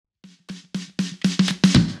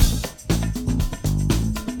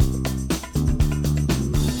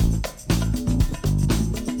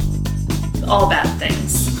all bad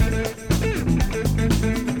things.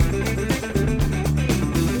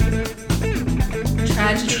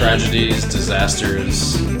 Tragedies,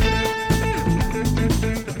 disasters.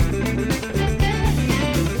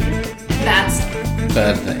 That's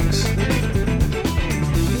Bad things.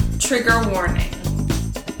 trigger warning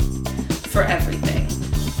for everything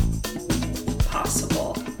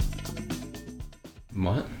possible.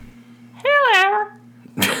 What? Hello.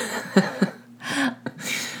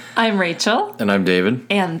 I'm Rachel. And I'm David.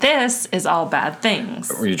 And this is All Bad Things.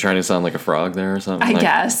 Were you trying to sound like a frog there or something? I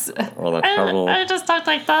guess. Well, that's horrible. I just talked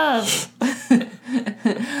like this.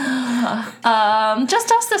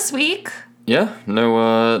 Just us this week. Yeah,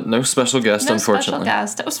 no special guest, No unfortunately. special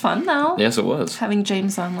guest. It was fun, though. Yes, it was. Having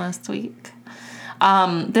James on last week.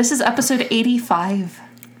 This is episode 85.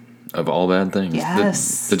 Of All Bad Things.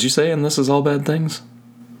 Yes. Did you say, and this is All Bad Things?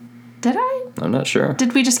 Did I? I'm not sure.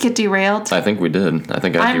 Did we just get derailed? I think we did. I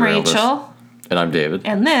think I I'm derailed us. Rachel. And I'm David.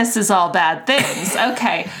 And this is All Bad Things.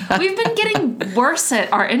 Okay. We've been getting worse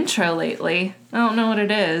at our intro lately. I don't know what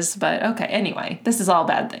it is, but okay. Anyway, this is All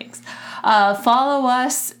Bad Things. Follow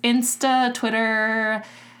us, Insta, Twitter,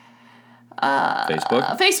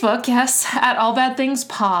 Facebook, yes, at All Bad Things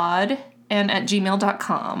Pod and at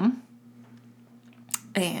gmail.com.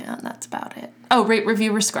 And that's about it. Oh, rate,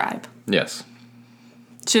 review, subscribe. Yes.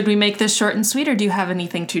 Should we make this short and sweet, or do you have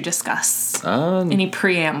anything to discuss? Any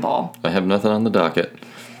preamble? I have nothing on the docket.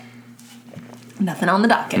 Nothing on the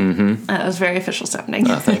docket. Mm-hmm. That was very official sounding.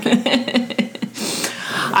 Thank you.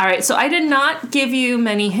 All right, so I did not give you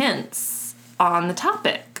many hints on the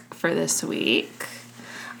topic for this week.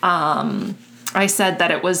 I said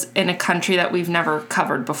that it was in a country that we've never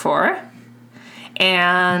covered before.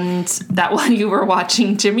 And that while you were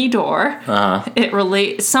watching Jimmy Dore,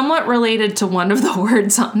 it somewhat related to one of the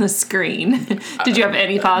words on the screen. Did you have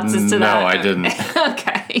any thoughts as to that? No, I didn't.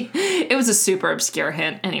 Okay. It was a super obscure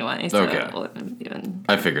hint anyway. So Okay.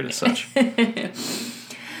 I figured as such.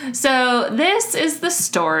 So this is the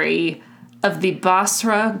story of the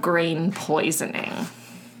Basra grain poisoning.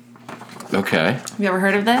 Okay. Have you ever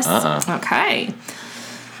heard of this? Okay.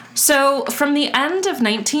 So, from the end of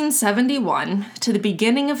 1971 to the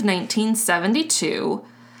beginning of 1972,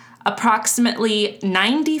 approximately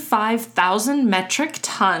 95,000 metric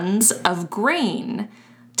tons of grain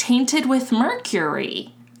tainted with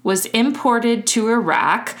mercury was imported to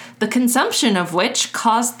Iraq, the consumption of which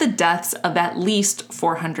caused the deaths of at least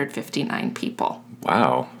 459 people.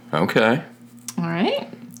 Wow. Okay. All right.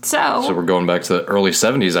 So we're going back to the early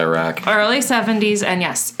 70s Iraq. Early 70s, and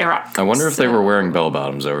yes, Iraq. I wonder if they were wearing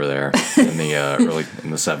bell-bottoms over there in the in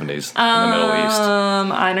the 70s in the Middle East.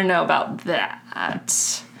 I don't know about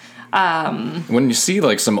that. When you see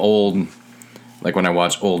like some old, like when I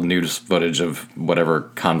watch old news footage of whatever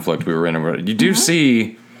conflict we were in, you do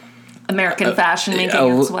see American fashion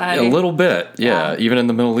making its way. A little bit, yeah, even in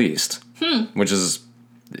the Middle East, which is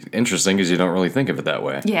interesting because you don't really think of it that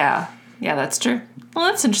way. Yeah, that's true. Well,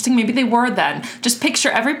 that's interesting. Maybe they were then. Just picture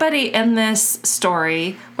everybody in this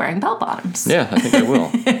story wearing bell-bottoms. Yeah, I think I will.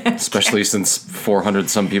 Especially since 400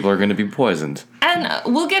 some people are going to be poisoned. And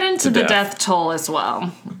we'll get into the death toll as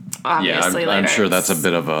well. Obviously, I'm sure that's a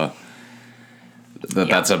bit of a...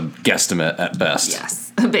 That's a guesstimate at best.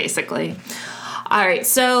 Yes, basically. All right,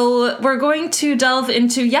 so we're going to delve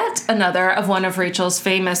into yet another of one of Rachel's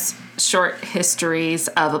famous short histories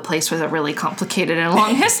of a place with a really complicated and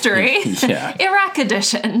long history. Yeah. Iraq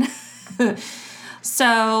edition.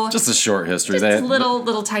 So just a short history. Just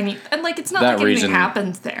little tiny, and like it's not like anything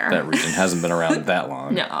happens there. That region hasn't been around that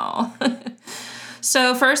long. No.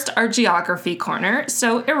 So first, our geography corner.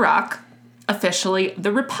 So Iraq, officially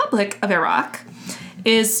the Republic of Iraq,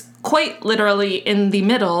 is quite literally in the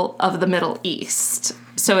middle of the Middle East.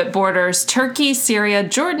 So it borders Turkey, Syria,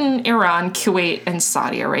 Jordan, Iran, Kuwait, and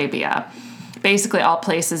Saudi Arabia. Basically all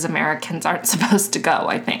places Americans aren't supposed to go,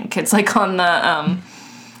 I think. It's like on the,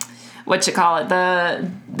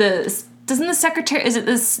 doesn't the secretary, is it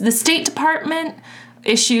the State Department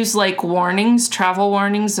issues like travel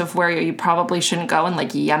warnings of where you probably shouldn't go, and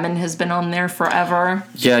like Yemen has been on there forever.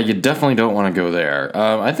 Yeah, you definitely don't want to go there.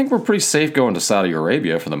 I think we're pretty safe going to Saudi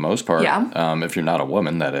Arabia for the most part. Yeah. If you're not a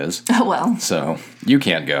woman, that is. Oh, well. So you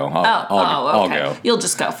can't go. I'll go. You'll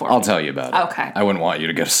just go for it. I'll tell you about it. Okay. I wouldn't want you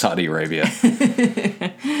to go to Saudi Arabia.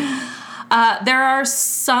 There are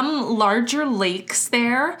some larger lakes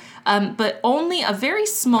there, but only a very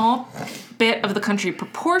small bit of the country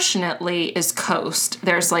proportionately is coast.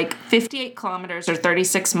 There's like 58 kilometers or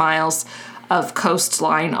 36 miles of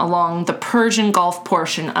coastline along the Persian Gulf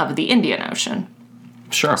portion of the Indian Ocean.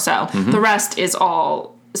 Sure. So the rest is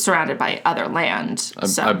all surrounded by other land.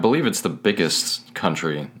 So. I believe it's the biggest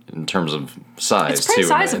country in terms of size. It's pretty too,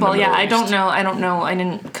 sizable. in the Middle I don't East. know. I don't know. I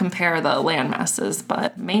didn't compare the land masses,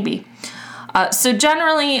 but maybe. So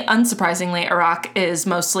generally, unsurprisingly, Iraq is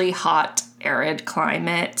mostly hot, arid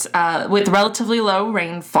climate with relatively low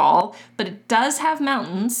rainfall, but it does have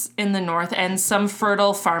mountains in the north and some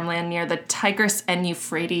fertile farmland near the Tigris and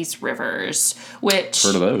Euphrates rivers, which...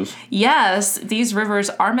 Heard of those? Yes, these rivers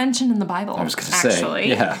are mentioned in the Bible. I was going to say,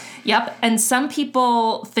 yeah. Yep, and some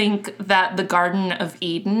people think that the Garden of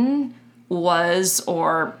Eden was,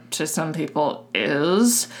 or to some people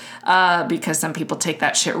is, because some people take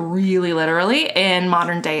that shit really literally, in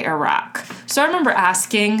modern day Iraq. So I remember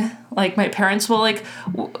asking, like, my parents, well, like,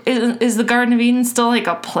 is the Garden of Eden still, like,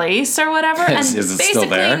 a place or whatever? And is it basically still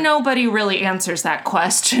there? Nobody really answers that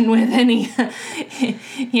question with any,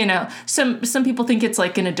 you know, some people think it's,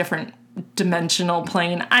 like, in a different dimensional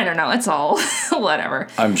plane. I don't know. It's all whatever.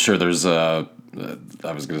 I'm sure there's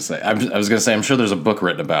I was gonna say I'm sure there's a book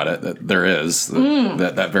written about it. There is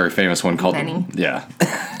that very famous one called Many. Yeah.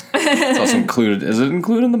 It's also included. Is it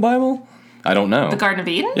included in the Bible? I don't know. The Garden of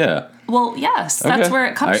Eden? Yeah. Well, yes, that's Okay. where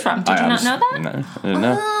it comes from. Did you not know that? No, I didn't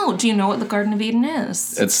know. Oh, do you know what the Garden of Eden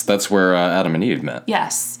is? That's where Adam and Eve met.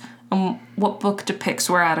 Yes. What book depicts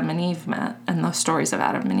where Adam and Eve met and the stories of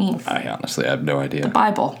Adam and Eve? I honestly have no idea.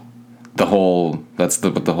 Bible. The whole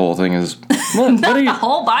what the whole thing is. What Not are you? the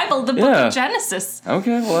whole Bible, the book Yeah. of Genesis.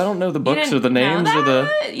 Okay, well I don't know the You books didn't or the names know or the.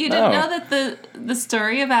 that? You didn't know that the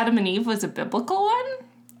story of Adam and Eve was a biblical one?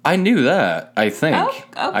 I knew that. I think. Oh,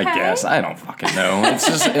 I okay. guess I don't fucking know. It's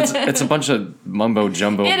just it's a bunch of mumbo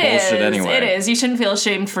jumbo It bullshit is. anyway. It is. You shouldn't feel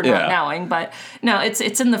ashamed for Yeah. not knowing, but no, it's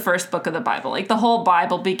in the first book of the Bible. Like the whole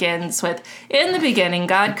Bible begins with, "In the beginning,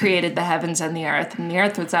 God created the heavens and the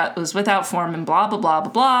earth was without form and blah blah blah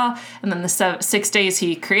blah blah." And then the 6 days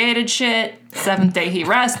He created shit. 7th day He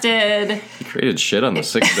rested. He created shit on the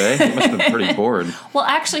 6th day. He must have been pretty bored. Well,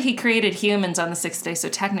 actually, He created humans on the 6th day, so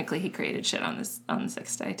technically He created shit on the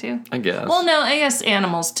 6th day too. I guess. Well, no, I guess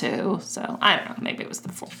animals too. So I don't know. Maybe it was the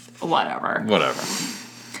 4th. Whatever. Whatever.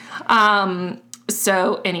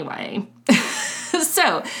 So anyway,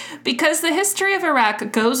 so because the history of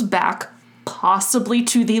Iraq goes back possibly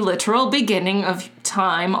to the literal beginning of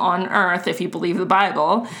time on Earth, if you believe the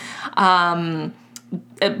Bible,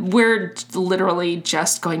 we're literally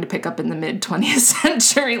just going to pick up in the mid 20th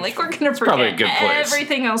century. Like we're going to probably a forget good place.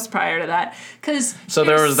 everything else prior to that because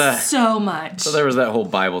there was that- so much. So there was that whole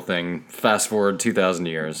Bible thing. Fast forward 2,000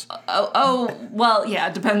 years. Oh, well, yeah,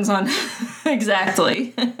 it depends on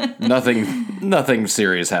exactly. Nothing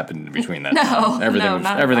serious happened in between that. time. not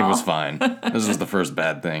at Everything all. was fine. This was the first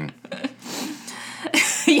bad thing.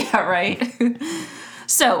 Yeah, right.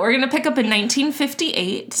 So we're going to pick up in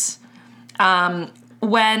 1958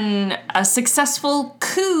 when a successful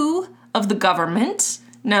coup of the government,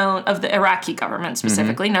 of the Iraqi government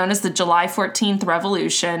specifically, known as the July 14th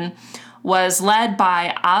Revolution, was led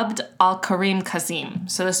by Abd al-Karim Kazim.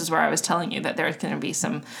 So this is where I was telling you that there's going to be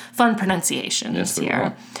some fun pronunciations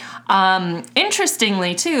here.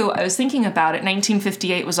 Interestingly, too, I was thinking about it,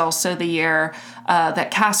 1958 was also the year that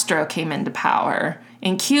Castro came into power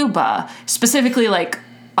in Cuba, specifically like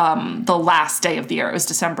the last day of the year. It was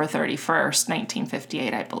December 31st,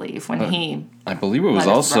 1958, I believe, when he... I believe it was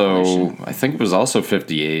also, I think it was also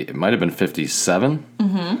 58. It might have been 57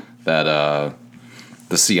 that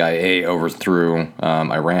the CIA overthrew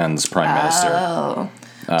Iran's prime minister,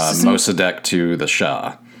 Mossadegh, to the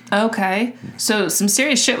Shah. Okay. So some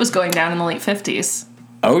serious shit was going down in the late 50s.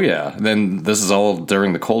 Oh, yeah. Then this is all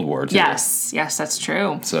during the Cold War, too. Yes, that's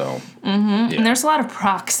true. So, And there's a lot of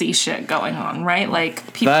proxy shit going on, right?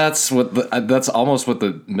 Like people that's almost what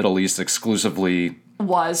the Middle East exclusively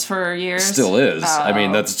was for years. still is. I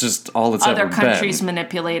mean, that's just all it's Other ever countries been.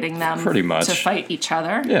 manipulating them Pretty much. to fight each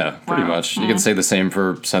other. Yeah, pretty much. You can say the same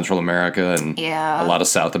for Central America and a lot of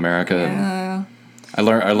South America. And I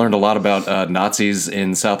learned a lot about Nazis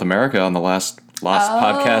in South America on the last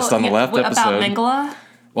podcast on the left episode. About Mengele?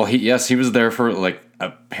 Well, he was there for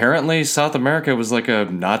apparently South America was like a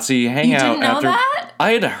Nazi hangout. You didn't know after that?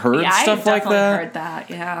 I had heard stuff like that. I heard that,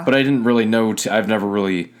 yeah. But I didn't really know. I've never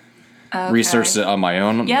really researched it on my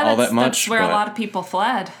own all that much. That's where a lot of people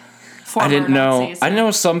fled. I didn't know. Nazis. I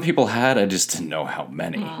know some people had. I just didn't know how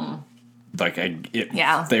many. Like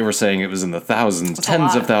they were saying it was in the thousands,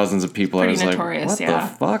 tens of thousands of people. Pretty I was notorious, like, what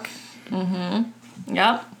the fuck?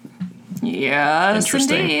 Yep. Yes,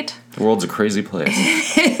 Interesting. indeed. The world's a crazy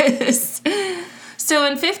place. So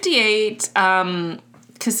in 58,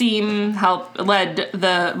 Qasim led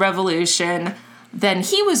the revolution. Then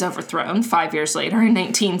he was overthrown 5 years later in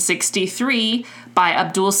 1963 by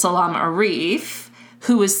Abdul Salam Arif.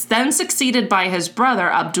 who was then succeeded by his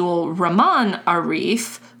brother, Abdul Rahman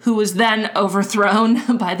Arif, who was then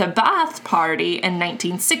overthrown by the Ba'ath Party in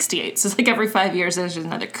 1968. So it's like every 5 years there's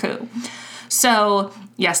another coup. So,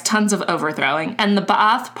 yes, tons of overthrowing. And the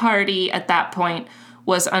Ba'ath Party at that point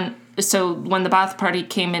was... So when the Ba'ath Party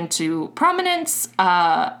came into prominence,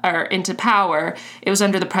 or into power, it was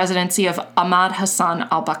under the presidency of Ahmad Hassan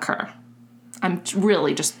al-Bakr. I'm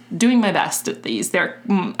really just doing my best at these.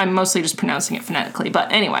 I'm mostly just pronouncing it phonetically, but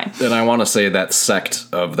anyway. And I want to say that sect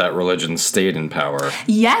of that religion stayed in power.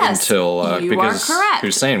 Yes, until because are correct.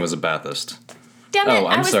 Hussein was a Ba'athist. Damn it!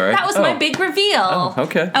 I'm sorry. That was my big reveal. Oh,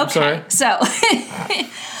 okay. I'm sorry. So,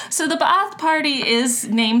 so the Ba'ath Party is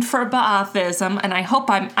named for Ba'athism, and I hope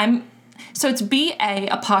I'm. So it's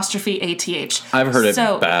B-A''ATH. I've heard it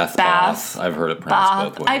Bath. I've heard it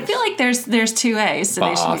pronounced both ways. I feel like there's two A's. So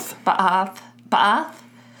they should be Ba'ath.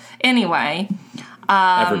 Anyway.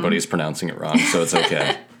 Everybody's pronouncing it wrong, so it's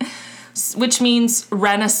okay. Which means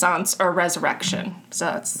renaissance or resurrection. So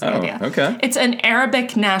that's the idea. Okay. It's an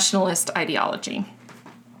Arabic nationalist ideology.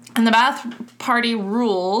 And the Ba'ath Party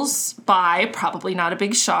rules by, probably not a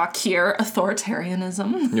big shock here,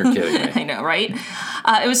 authoritarianism. You're kidding me. I know, right?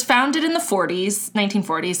 It was founded in the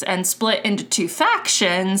 1940s, and split into two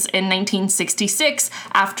factions in 1966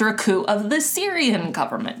 after a coup of the Syrian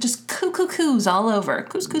government. Just coups all over.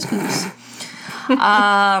 Coups.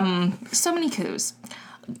 So many coups.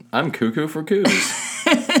 I'm cuckoo for coups.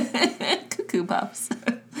 Cuckoo puffs.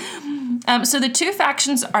 So the two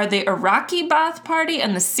factions are the Iraqi Ba'ath Party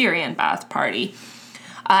and the Syrian Ba'ath Party.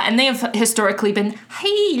 And they have historically been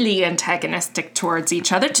highly antagonistic towards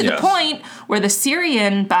each other to the point where the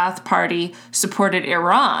Syrian Ba'ath Party supported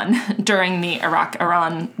Iran during the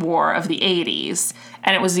Iraq-Iran war of the 80s.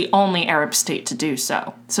 And it was the only Arab state to do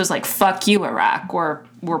so. So it's like, fuck you, Iraq.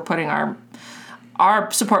 We're putting our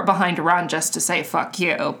support behind Iran just to say fuck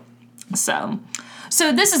you.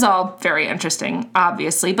 So this is all very interesting,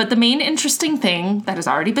 obviously, but the main interesting thing that has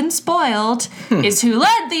already been spoiled is who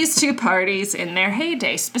led these two parties in their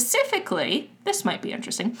heyday. Specifically, this might be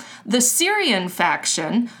interesting, the Syrian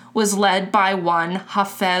faction was led by one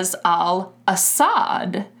Hafez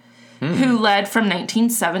al-Assad, who led from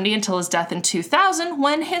 1970 until his death in 2000,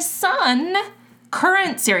 when his son,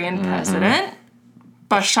 current Syrian president,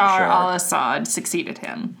 Bashar al-Assad, succeeded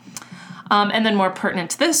him. And then more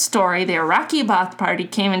pertinent to this story, the Iraqi Ba'ath Party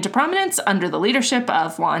came into prominence under the leadership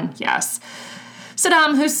of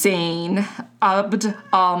Saddam Hussein Abd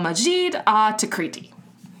al-Majid Takriti.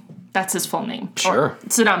 That's his full name. Sure. Or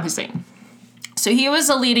Saddam Hussein. So he was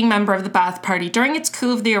a leading member of the Ba'ath Party during its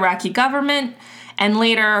coup of the Iraqi government, and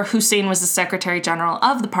later Hussein was the Secretary General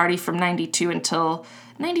of the party from 92 until...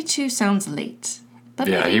 92 sounds late.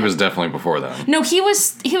 Yeah, he was definitely before that. No, he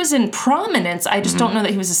was in prominence. I just don't know that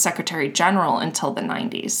he was a Secretary General until the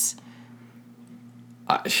 90s.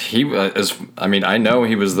 I know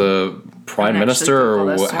he was the Prime Minister,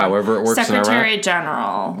 or however it works in Iraq. Secretary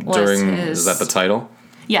General was is that the title?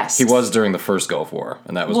 Yes. He was during the first Gulf War,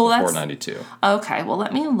 and that was before 92. Okay, well,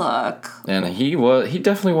 let me look. And he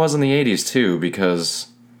definitely was in the 80s, too, because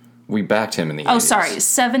we backed him in the 80s. Oh, sorry,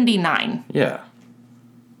 79. Yeah.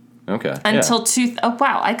 Okay. Until oh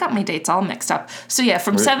wow, I got my dates all mixed up. So yeah,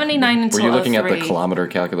 from 79 until 03. Were you looking at the kilometer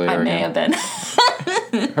calculator I may have been.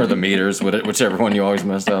 Or the meters, whichever one you always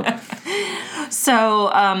messed up. So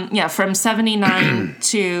from 79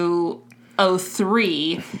 to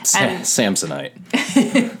 03. Samsonite.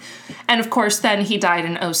 And of course, then he died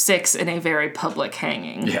in 06 in a very public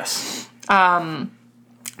hanging. Yes.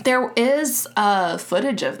 There is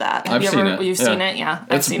footage of that. You've seen it? Yeah.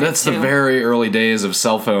 That's the very early days of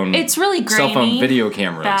cell phone. It's really grainy. Cell phone video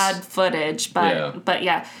cameras. Bad footage, but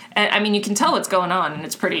yeah. I mean, you can tell what's going on, and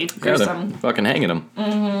it's pretty gruesome. They're fucking hanging him.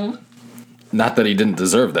 Mm-hmm. Not that he didn't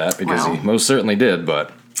deserve that, because he most certainly did,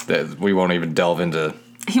 but we won't even delve into...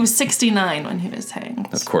 He was 69 when he was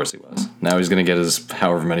hanged. Of course he was. Now he's going to get his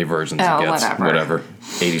however many versions he gets. Whatever.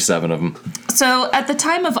 87 of them. So at the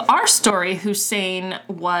time of our story, Hussein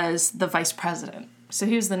was the vice president. So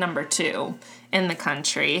he was the number 2 in the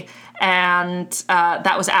country. And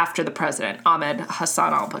that was after the president, Ahmed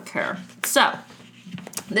Hassan al-Bakr. So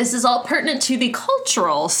this is all pertinent to the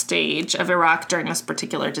cultural stage of Iraq during this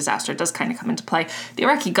particular disaster. It does kind of come into play. The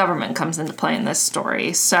Iraqi government comes into play in this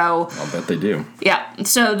story. So I'll bet they do. Yeah.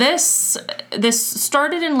 So this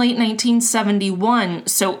started in late 1971.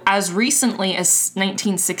 So as recently as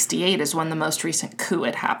 1968 is when the most recent coup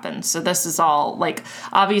had happened. So this is all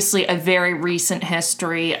obviously a very recent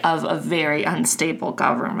history of a very unstable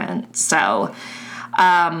government. So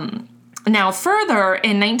Now, further,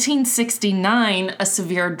 in 1969, a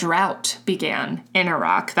severe drought began in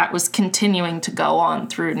Iraq that was continuing to go on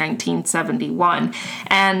through 1971.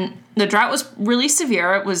 And the drought was really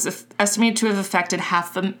severe. It was estimated to have affected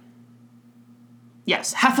half a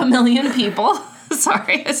million people.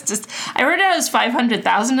 Sorry, I wrote it out as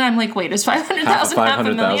 500,000, and I'm like, wait, is 500,000 half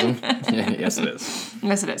a million? Yes, it is.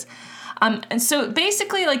 Yes, it is. And so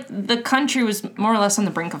basically, like, the country was more or less on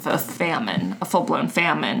the brink of a famine, a full-blown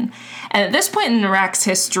famine. And at this point in Iraq's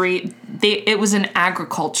history, it was an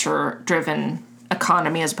agriculture-driven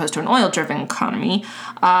economy as opposed to an oil-driven economy.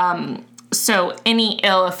 So any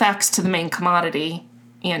ill effects to the main commodity,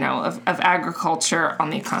 of agriculture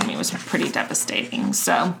on the economy was pretty devastating.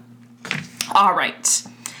 So, all right.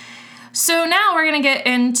 So now we're going to get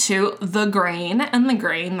into the grain and the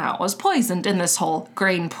grain that was poisoned in this whole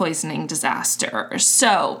grain poisoning disaster.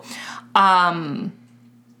 So, I'm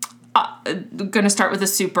going to start with a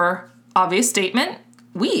super obvious statement.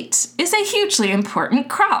 Wheat is a hugely important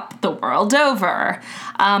crop the world over.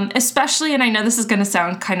 Especially, and I know this is going to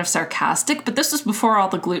sound kind of sarcastic, but this was before all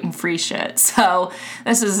the gluten-free shit. So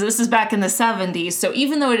this is back in the 70s. So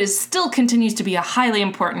even though it still continues to be a highly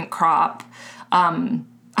important crop,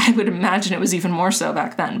 I would imagine it was even more so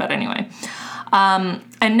back then, but anyway.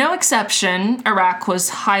 And no exception, Iraq was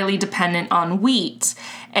highly dependent on wheat.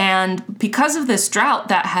 And because of this drought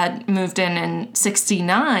that had moved in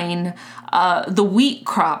 69, the wheat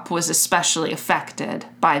crop was especially affected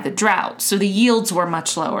by the drought. So the yields were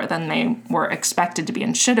much lower than they were expected to be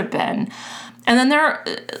and should have been. And then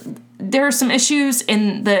there are some issues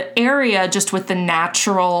in the area just with the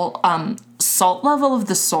natural salt level of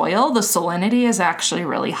the soil. The salinity is actually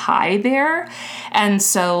really high there. And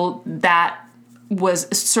so that was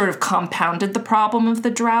sort of compounded the problem of the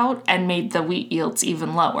drought and made the wheat yields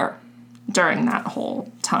even lower during that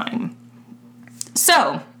whole time.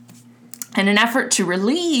 So, in an effort to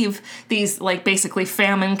relieve these, basically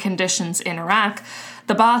famine conditions in Iraq,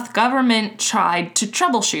 the Ba'ath government tried to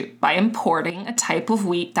troubleshoot by importing a type of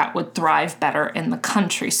wheat that would thrive better in the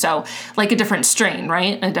country. So, like a different strain,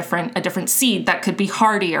 right? A different seed that could be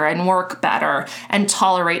hardier and work better and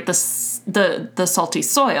tolerate the salty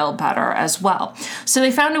soil better as well. So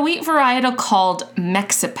they found a wheat varietal called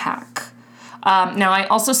Mexipac. Now, I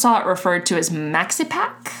also saw it referred to as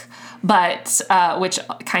Maxipac, but which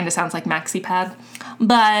kind of sounds like MaxiPad.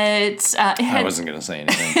 But I wasn't going to say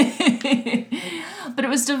anything. But it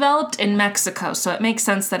was developed in Mexico, so it makes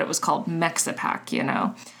sense that it was called Mexipac,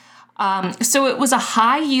 So it was a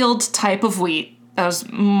high-yield type of wheat that was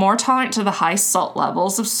more tolerant to the high salt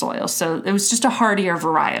levels of soil, so it was just a hardier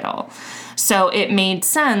varietal. So it made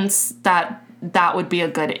sense that would be a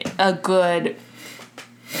good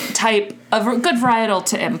type of a good varietal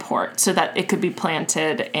to import, so that it could be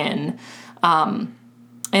planted in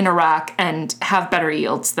Iraq and have better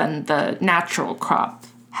yields than the natural crop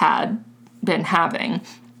had been having.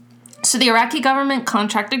 So the Iraqi government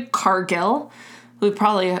contracted Cargill, who we've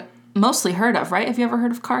probably mostly heard of, right? Have you ever heard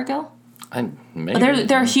of Cargill? Maybe.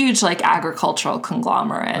 They're a huge agricultural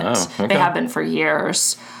conglomerate. Oh, okay. They have been for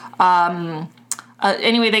years.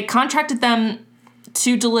 Anyway, they contracted them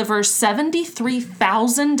to deliver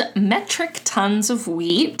 73,000 metric tons of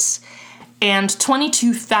wheat and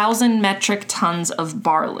 22,000 metric tons of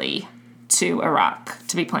barley to Iraq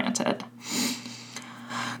to be planted.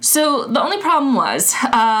 So the only problem was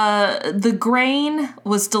the grain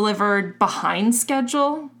was delivered behind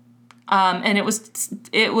schedule, and it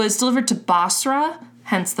was delivered to Basra,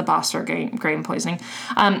 hence the Basra grain poisoning.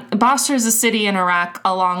 Basra is a city in Iraq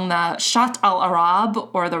along the Shat al-Arab,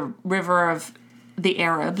 or the River of the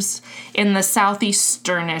Arabs, in the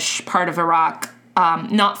southeasternish part of Iraq,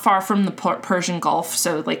 not far from the Persian Gulf,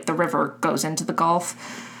 so the river goes into the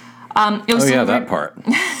Gulf. That part.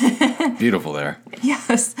 Beautiful there.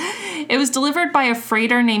 Yes. It was delivered by a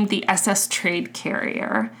freighter named the SS Trade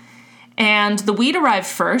Carrier. And the wheat arrived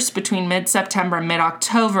first between mid-September and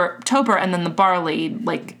mid-October, and then the barley,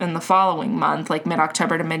 in the following month,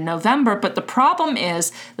 mid-October to mid-November. But the problem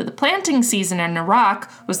is that the planting season in Iraq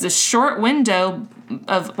was this short window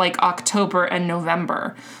of, October and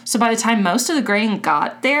November. So by the time most of the grain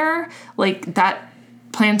got there, that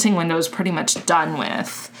planting window was pretty much done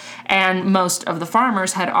with. And most of the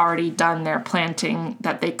farmers had already done their planting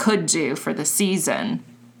that they could do for the season.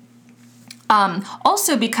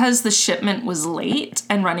 Also, because the shipment was late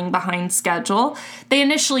and running behind schedule, they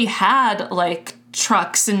initially had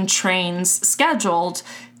trucks and trains scheduled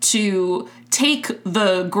to take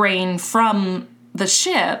the grain from the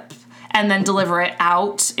ship and then deliver it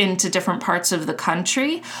out into different parts of the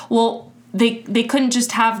country. Well, they couldn't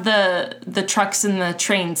just have the trucks and the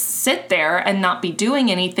trains sit there and not be doing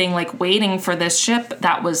anything, like waiting for this ship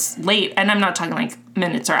that was late. And I'm not talking like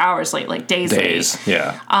minutes or hours late, like days late.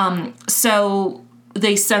 Yeah. So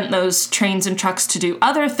they sent those trains and trucks to do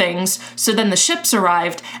other things. So then the ships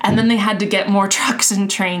arrived, and then they had to get more trucks and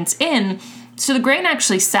trains in. So the grain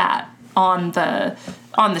actually sat on the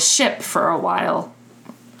ship for a while.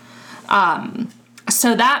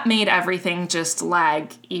 So that made everything just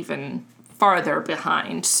lag even farther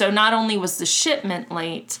behind. So not only was the shipment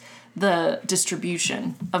late, the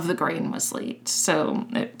distribution of the grain was late. So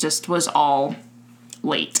it just was all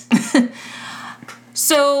late.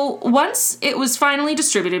 So once it was finally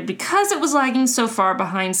distributed, because it was lagging so far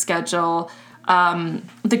behind schedule,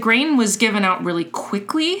 the grain was given out really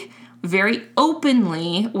quickly, very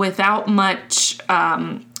openly, without much,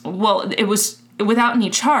 it was without any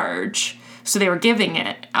charge. So they were giving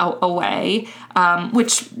it away,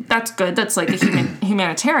 which that's good. That's like a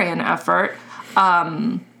humanitarian effort,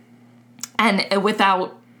 and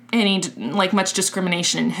without any like much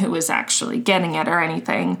discrimination in who was actually getting it or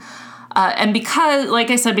anything. And because, like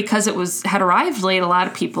I said, because it had arrived late, a lot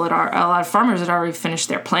of farmers had already finished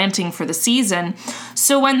their planting for the season.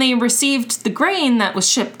 So when they received the grain that was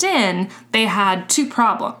shipped in, they had two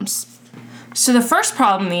problems. So the first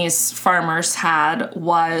problem these farmers had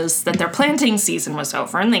was that their planting season was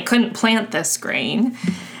over and they couldn't plant this grain.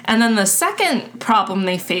 And then the second problem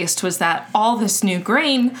they faced was that all this new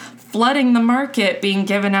grain flooding the market, being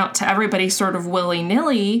given out to everybody sort of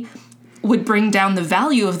willy-nilly, would bring down the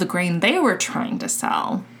value of the grain they were trying to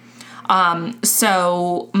sell.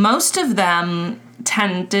 So most of them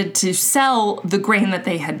tended to sell the grain that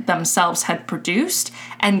they themselves had produced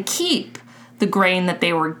and keep the grain that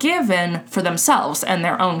they were given for themselves and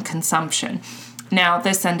their own consumption. Now,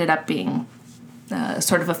 this ended up being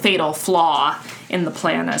sort of a fatal flaw in the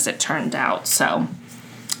plan, as it turned out. So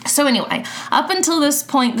anyway, up until this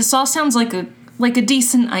point, this all sounds like a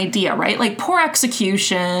decent idea, right? Like poor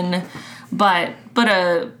execution, but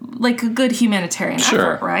a good humanitarian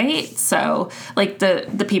effort, right? So like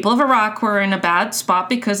the people of Iraq were in a bad spot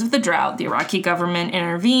because of the drought. The Iraqi government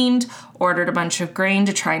intervened, ordered a bunch of grain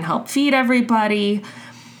to try and help feed everybody.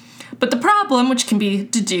 But the problem, which can be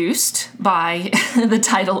deduced by the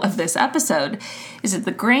title of this episode, is that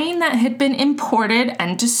the grain that had been imported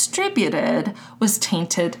and distributed was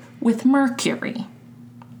tainted with mercury.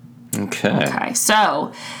 Okay,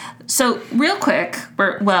 so real quick,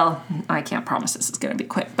 I can't promise this is going to be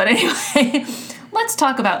quick, but anyway, let's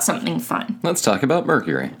talk about something fun. Let's talk about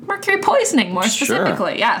mercury. Mercury poisoning, more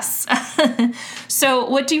specifically, yes. So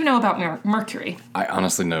what do you know about mercury? I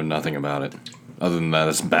honestly know nothing about it, other than that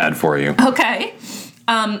it's bad for you. Okay.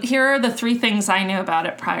 Here are the three things I knew about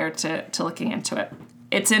it prior to looking into it.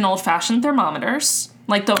 It's in old-fashioned thermometers.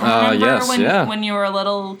 Like, don't remember when you were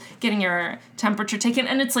little getting your temperature taken?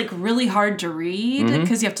 And it's, like, really hard to read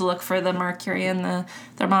because you have to look for the mercury in the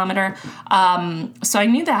thermometer. So I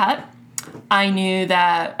knew that. I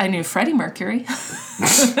knew Freddie Mercury.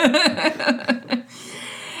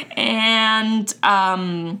 And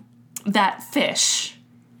that fish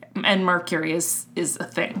and mercury is a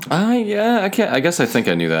thing. Yeah, I guess I think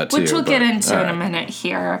I knew that, too. Which we'll get into in a minute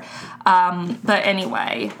here. But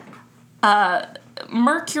anyway...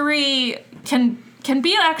 mercury can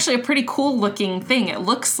be actually a pretty cool looking thing. It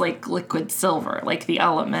looks like liquid silver, like the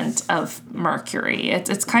element of mercury.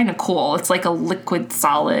 It's kind of cool. It's like a liquid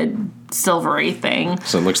solid silvery thing.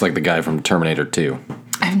 So it looks like the guy from Terminator 2.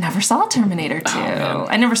 I've never saw Terminator 2.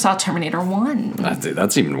 I never saw Terminator 1.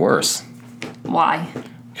 That's even worse. Why?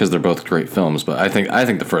 Because they're both great films, but I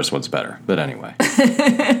think the first one's better. But anyway.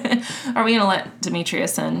 Are we going to let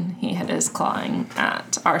Demetrius in? He is clawing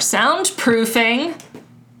at our soundproofing.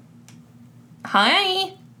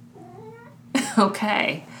 Hi.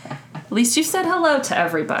 Okay. At least you said hello to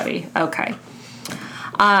everybody. Okay.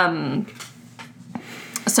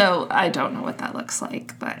 So I don't know what that looks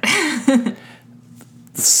like, but...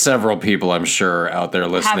 Several people, I'm sure, out there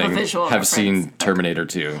listening have seen Terminator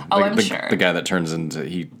 2. I'm sure. The guy that turns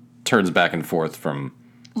back and forth from...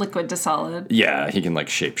 liquid to solid. Yeah, he can, like,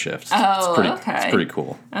 shapeshift. Okay. It's pretty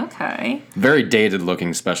cool. Okay. Very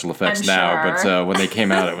dated-looking special effects but when they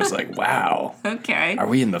came out, it was like, wow. Okay. Are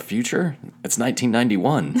we in the future? It's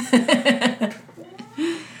 1991.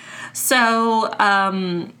 So,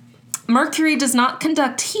 mercury does not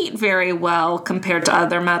conduct heat very well compared to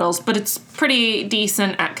other metals, but it's pretty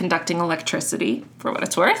decent at conducting electricity, for what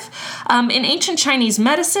it's worth. In ancient Chinese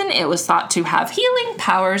medicine, it was thought to have healing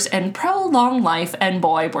powers and prolong life, and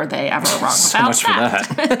boy, were they ever wrong so about much that.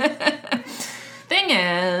 For that. Thing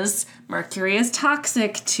is, mercury is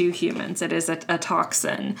toxic to humans. It is a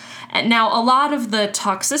toxin. And now, a lot of the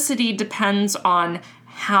toxicity depends on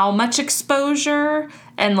how much exposure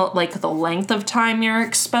and the length of time you're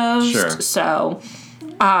exposed. Sure. So,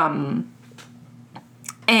 and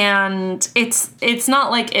it's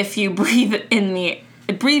not like if you breathe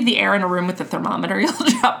the air in a room with a thermometer, you'll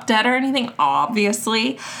drop dead or anything,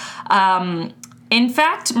 obviously. In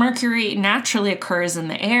fact, mercury naturally occurs in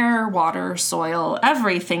the air, water, soil,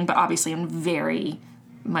 everything, but obviously in very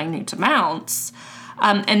minute amounts.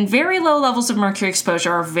 And very low levels of mercury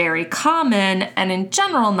exposure are very common and in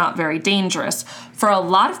general not very dangerous. For a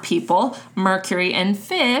lot of people, mercury in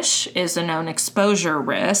fish is a known exposure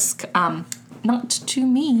risk. Not to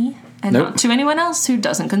me and not to anyone else who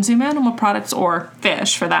doesn't consume animal products or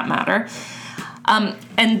fish for that matter.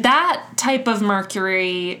 And that type of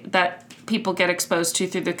mercury that people get exposed to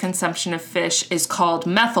through the consumption of fish is called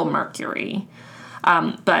methylmercury.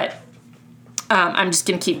 But I'm just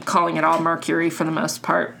going to keep calling it all mercury for the most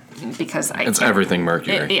part because it's everything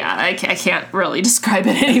mercury. I can't really describe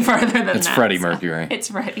it any further than that. It's Freddie Mercury. It's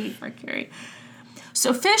Freddie Mercury.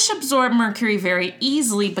 So fish absorb mercury very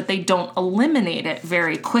easily, but they don't eliminate it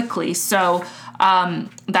very quickly. So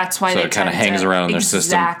that's why it kind of hangs around in their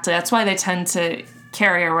system. Exactly. That's why they tend to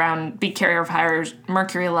be carrier of higher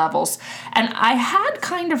mercury levels. And I had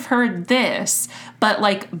kind of heard this, but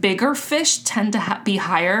like bigger fish tend to be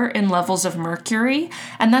higher in levels of mercury,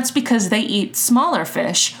 and that's because they eat smaller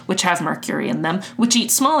fish which have mercury in them, which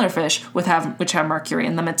eat smaller fish which have mercury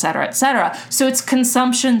in them, etc., etc. So it's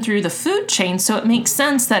consumption through the food chain. So it makes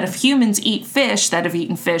sense that if humans eat fish that have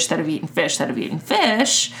eaten fish that have eaten fish that have eaten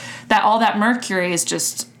fish, that all that mercury is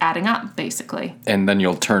just adding up, basically. And then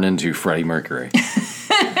you'll turn into Freddie Mercury.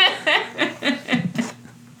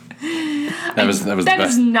 That was the best. That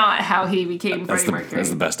is not how he became Freddie Mercury. That's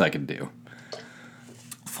the best I could do.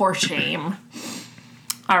 For shame.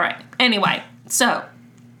 All right. Anyway, so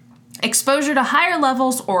exposure to higher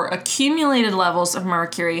levels or accumulated levels of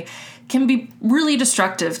mercury can be really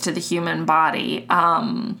destructive to the human body.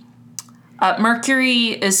 Mercury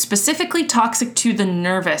is specifically toxic to the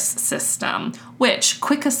nervous system, which,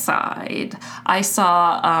 quick aside, I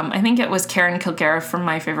saw, I think it was Karen Kilgariff from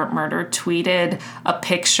My Favorite Murder tweeted a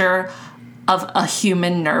picture of a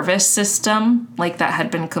human nervous system, like that had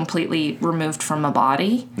been completely removed from a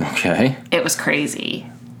body. Okay. It was crazy.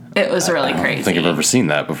 It was really crazy. I don't think I've ever seen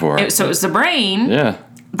that before. So it was the brain. Yeah.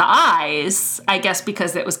 The eyes, I guess,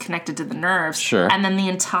 because it was connected to the nerves. Sure. And then the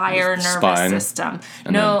entire nervous spine. system.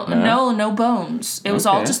 And No bones. It was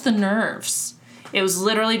all just the nerves. It was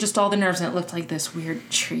literally just all the nerves, and it looked like this weird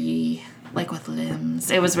tree, like with limbs.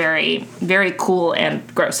 It was very, very cool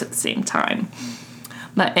and gross at the same time.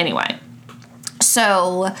 But anyway,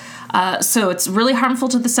 so it's really harmful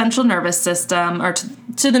to the central nervous system, or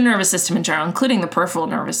to the nervous system in general, including the peripheral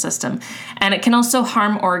nervous system. And it can also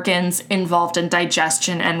harm organs involved in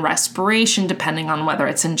digestion and respiration, depending on whether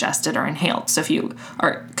it's ingested or inhaled. So if you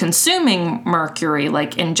are consuming mercury,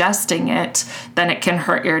 like ingesting it, then it can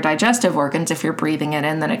hurt your digestive organs. If you're breathing it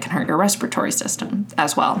in, then it can hurt your respiratory system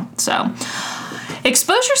as well. So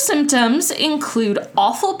exposure symptoms include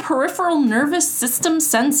awful peripheral nervous system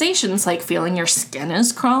sensations like feeling your skin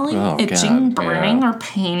is crawling, itching, burning, or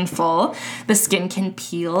painful. The skin can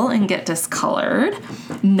peel and get discolored.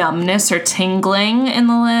 Numbness or tingling in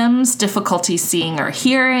the limbs, difficulty seeing or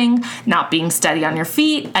hearing, not being steady on your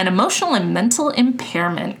feet, and emotional and mental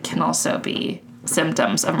impairment can also be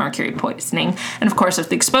symptoms of mercury poisoning. And of course, if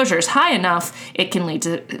the exposure is high enough, it can lead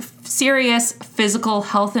to serious physical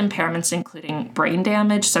health impairments, including brain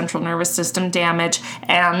damage, central nervous system damage,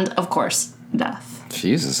 and of course, death.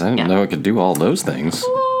 Jesus, I didn't know it could do all those things.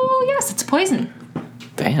 Oh, yes, it's poison.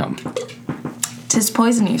 Damn. 'Tis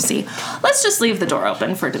poison, you see. Let's just leave the door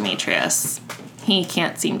open for Demetrius. He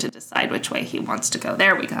can't seem to decide which way he wants to go.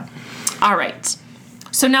 There we go. All right.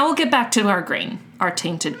 So now we'll get back to our grain, our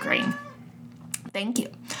tainted grain. Thank you.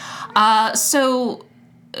 So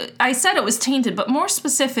I said it was tainted, but more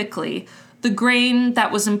specifically, the grain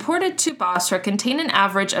that was imported to Basra contained an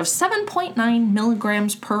average of 7.9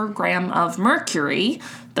 milligrams per gram of mercury,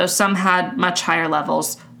 though some had much higher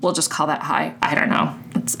levels. We'll just call that high. I don't know.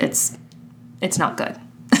 It's not good.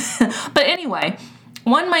 But anyway,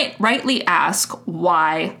 one might rightly ask,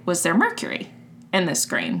 why was there mercury in this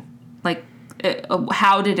grain? Like,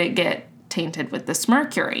 how did it get tainted with this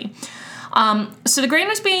mercury? So the grain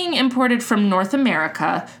was being imported from North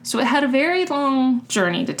America, so it had a very long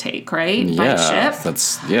journey to take, right? By ship.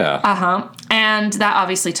 And that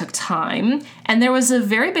obviously took time. And there was a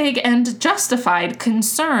very big and justified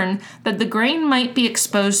concern that the grain might be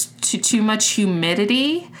exposed to too much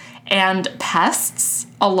humidity and pests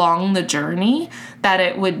along the journey that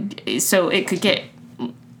it could get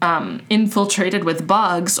infiltrated with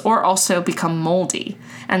bugs or also become moldy.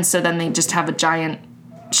 And so then they just have a giant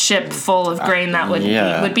ship full of grain that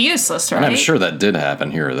would be useless, right? And I'm sure that did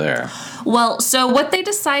happen here or there. Well, so what they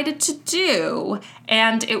decided to do,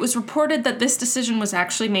 and it was reported that this decision was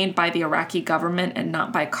actually made by the Iraqi government and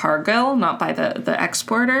not by Cargill, not by the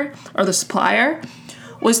exporter or the supplier,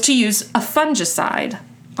 was to use a fungicide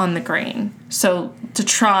on the grain. So to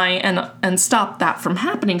try and stop that from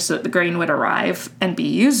happening so that the grain would arrive and be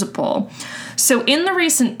usable. So in the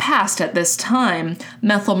recent past at this time,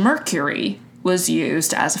 methylmercury was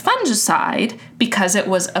used as a fungicide because it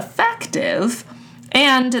was effective.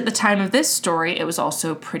 And at the time of this story, it was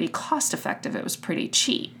also pretty cost effective. It was pretty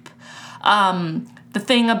cheap. The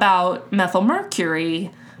thing about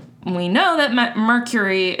methylmercury, we know that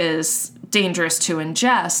mercury is dangerous to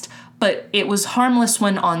ingest, but it was harmless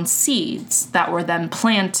when on seeds that were then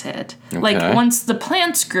planted. Okay. Like, once the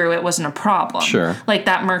plants grew, it wasn't a problem. Sure. Like,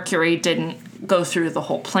 that mercury didn't go through the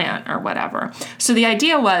whole plant or whatever. So the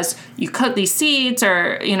idea was you cut these seeds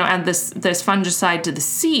or, add this fungicide to the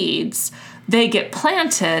seeds, they get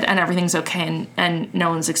planted and everything's okay and no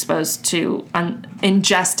one's exposed to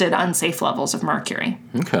ingested unsafe levels of mercury.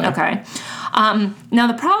 Okay. Now,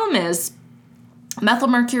 the problem is,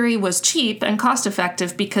 methylmercury was cheap and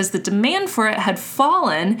cost-effective because the demand for it had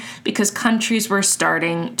fallen because countries were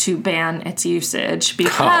starting to ban its usage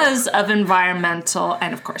because of environmental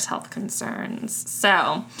and, of course, health concerns.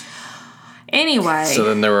 So, anyway. So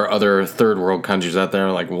then there were other third-world countries out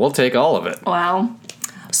there like, we'll take all of it. Well,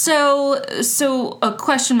 so a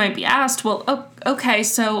question might be asked, well, okay,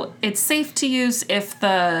 so it's safe to use if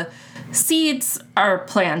the seeds are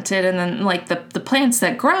planted and then like the plants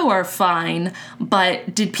that grow are fine,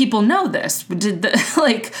 but did people know this?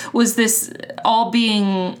 Was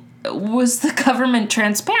the government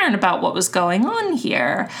transparent about what was going on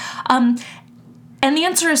here? And the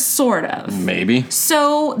answer is sort of. Maybe.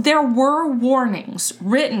 So there were warnings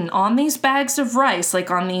written on these bags of rice,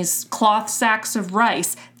 like on these cloth sacks of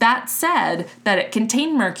rice, that said that it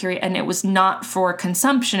contained mercury and it was not for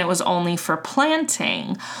consumption, it was only for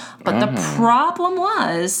planting. But the problem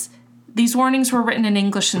was these warnings were written in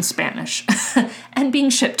English and Spanish and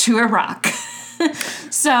being shipped to Iraq.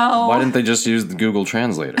 So why didn't they just use the Google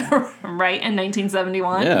Translator? Right, in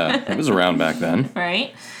 1971? Yeah, it was around back then.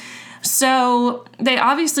 Right. So they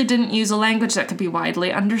obviously didn't use a language that could be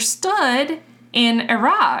widely understood in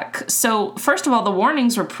Iraq. So first of all, the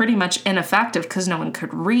warnings were pretty much ineffective because no one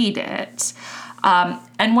could read it.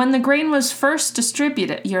 And when the grain was first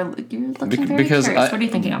distributed, you're looking very curious. What are you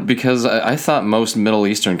thinking of? Because I thought most Middle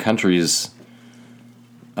Eastern countries,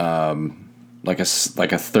 like a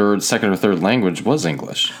second or third language was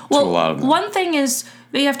English to a lot of them. One thing is,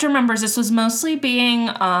 that you have to remember is this was mostly being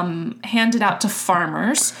handed out to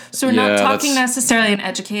farmers. So we're not talking necessarily an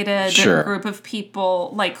educated group of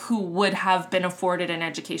people like who would have been afforded an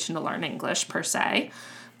education to learn English per se,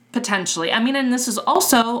 potentially. I mean, and this is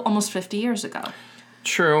also almost 50 years ago.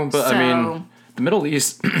 True, but I mean, the Middle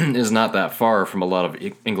East is not that far from a lot of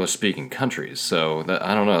English-speaking countries. So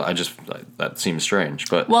I don't know. That seems strange.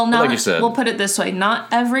 But like you said, we'll put it this way: not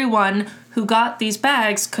everyone who got these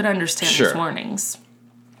bags could understand these warnings.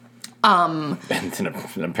 And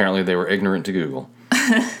apparently they were ignorant to Google.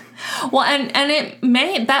 Well, and it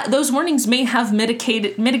may those warnings may have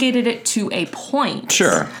mitigated it to a point.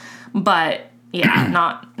 Sure. But yeah,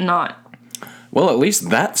 not. Well, at least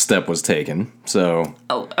that step was taken. So.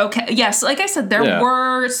 Oh, okay. Yes, like I said, there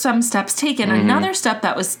were some steps taken. Mm-hmm. Another step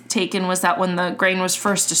that was taken was that when the grain was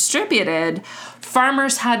first distributed,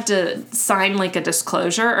 farmers had to sign like a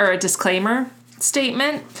disclosure or a disclaimer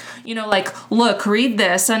statement, like, look, read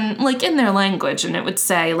this, and like in their language, and it would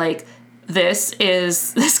say like, this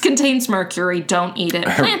contains mercury, don't eat it,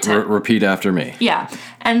 plant it. Repeat after me. Yeah.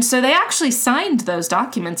 And so they actually signed those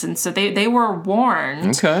documents, and so they were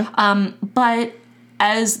warned. Okay. But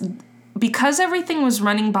because everything was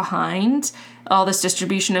running behind, all this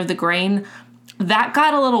distribution of the grain, that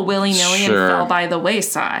got a little willy-nilly and fell by the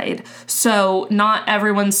wayside. So not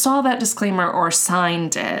everyone saw that disclaimer or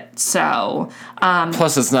signed it. So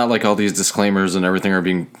plus, it's not like all these disclaimers and everything are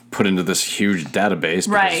being put into this huge database.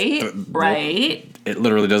 Right. It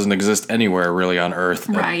literally doesn't exist anywhere really on Earth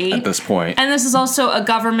at this point. And this is also a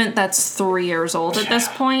government that's 3 years old at this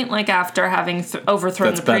point, like after having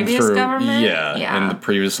overthrown the previous government. Yeah, and the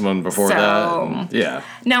previous one before that. Yeah.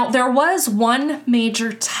 Now, there was one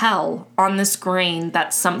major tell on this grain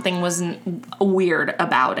that something was weird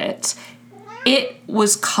about it. It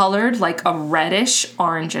was colored like a reddish,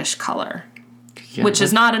 orangish color, which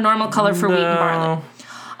is not a normal color for wheat and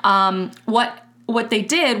barley. What what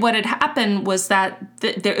had happened was that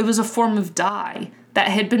it was a form of dye that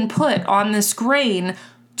had been put on this grain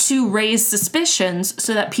to raise suspicions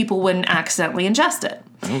so that people wouldn't accidentally ingest it.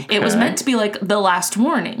 Okay. It was meant to be like the last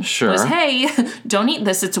warning. Sure. It was, hey, don't eat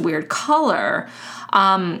this. It's a weird color.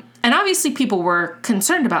 And obviously people were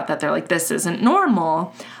concerned about that. They're like, this isn't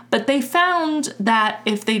normal. But they found that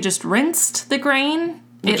if they just rinsed the grain,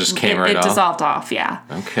 it just came right off? It dissolved off, yeah.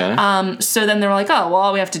 Okay. So then they were like, oh, well,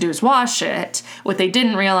 all we have to do is wash it. What they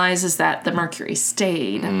didn't realize is that the mercury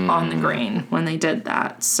stayed on the grain when they did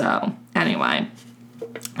that. So anyway.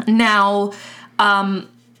 Now,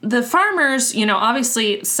 the farmers,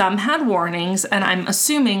 obviously some had warnings, and I'm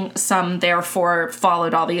assuming some therefore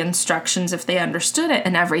followed all the instructions if they understood it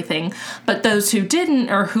and everything. But those who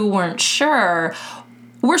didn't or who weren't sure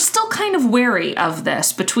were still kind of wary of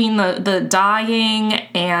this, between the dyeing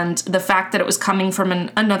and the fact that it was coming from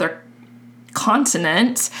another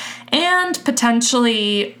continent, and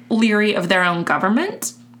potentially leery of their own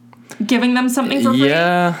government giving them something for free.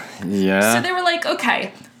 Yeah. So they were like,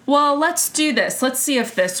 okay, well, let's do this. Let's see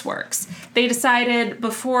if this works. They decided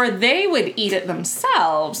before they would eat it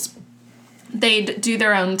themselves, they'd do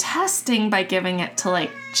their own testing by giving it to, like,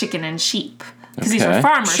 chicken and sheep. Because these were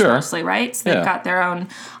farmers mostly, right? So they've got their own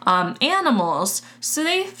animals. So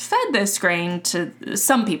they fed this grain to,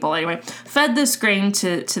 some people anyway, fed this grain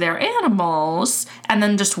to their animals and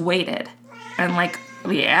then just waited. And like,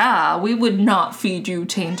 yeah, we would not feed you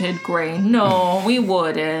tainted grain. No, we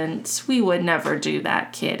wouldn't. We would never do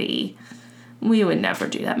that, kitty. We would never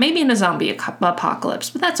do that. Maybe in a zombie apocalypse,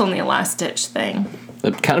 but that's only a last-ditch thing.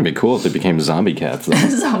 It'd kind of be cool if they became zombie cats, though.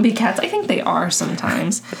 Zombie cats. I think they are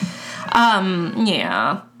sometimes.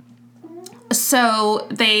 Yeah. So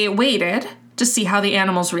they waited to see how the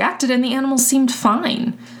animals reacted, and the animals seemed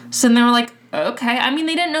fine. So then they were like, okay. I mean,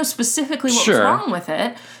 they didn't know specifically what was wrong with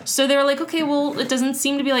it. So they were like, okay, well, it doesn't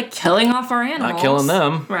seem to be, like, killing off our animals. Not killing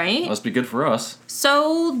them. Right? Must be good for us.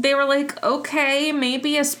 So they were like, okay,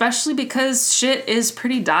 maybe, especially because shit is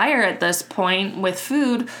pretty dire at this point with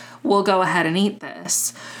food, we'll go ahead and eat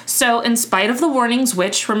this. So in spite of the warnings,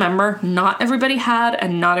 which, remember, not everybody had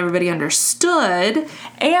and not everybody understood,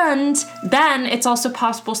 and then it's also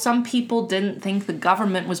possible some people didn't think the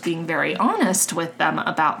government was being very honest with them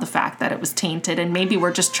about the fact that it was tainted, and maybe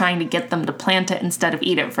we're just trying to get them to plant it instead of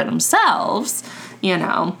eat it for themselves,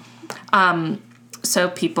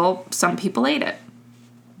 So some people ate it.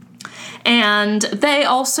 And they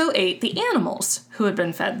also ate the animals who had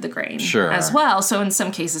been fed the grain as well. So in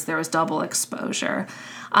some cases, there was double exposure.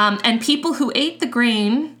 And people who ate the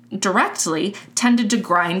grain directly tended to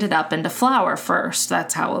grind it up into flour first.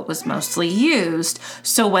 That's how it was mostly used.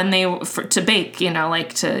 So when to bake,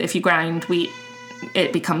 if you grind wheat,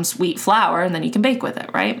 it becomes wheat flour, and then you can bake with it,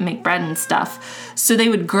 right? Make bread and stuff. So they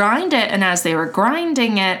would grind it, and as they were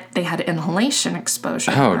grinding it, they had inhalation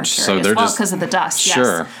exposure. Oh, so they're just because of the dust.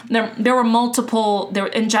 Sure. Yes. There were multiple. There were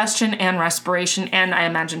ingestion and respiration, and I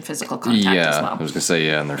imagine physical contact as well. I was gonna say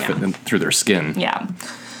and they're fitting through their skin. Yeah.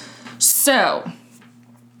 So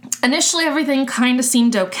initially, everything kind of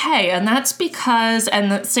seemed okay, and that's because,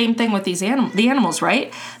 and the same thing with the animals,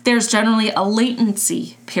 right? There's generally a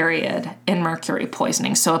latency period in mercury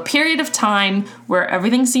poisoning. So a period of time where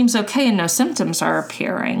everything seems okay and no symptoms are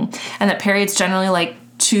appearing, and that period's generally like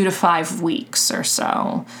 2 to 5 weeks or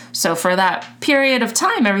so. So for that period of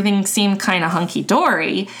time, everything seemed kind of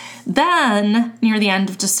hunky-dory. Then, near the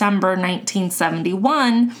end of December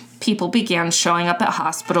 1971, people began showing up at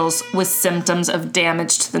hospitals with symptoms of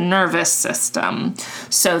damage to the nervous system.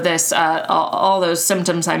 So this, all those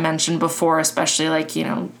symptoms I mentioned before, especially like,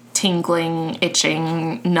 tingling,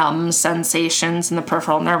 itching, numb sensations in the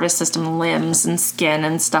peripheral nervous system, limbs and skin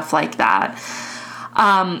and stuff like that.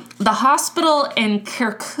 The hospital in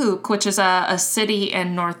Kirkuk, which is a city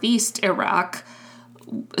in northeast Iraq,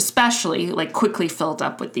 especially quickly filled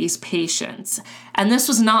up with these patients. And this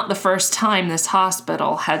was not the first time this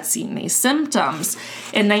hospital had seen these symptoms.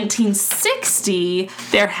 In 1960,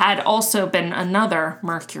 there had also been another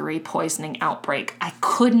mercury poisoning outbreak. I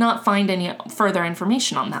could not find any further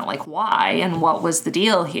information on that, like why and what was the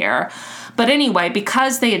deal here. But anyway,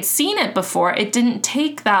 because they had seen it before, it didn't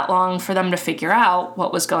take that long for them to figure out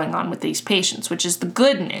what was going on with these patients, which is the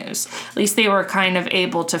good news. At least they were kind of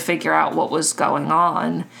able to figure out what was going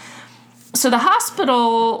on. So the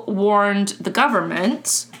hospital warned the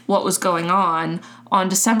government what was going on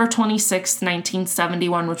December 26,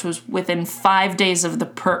 1971, which was within 5 days of the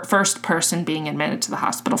first person being admitted to the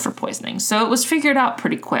hospital for poisoning. So it was figured out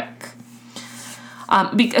pretty quick.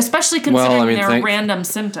 Especially considering their random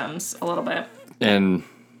symptoms a little bit. And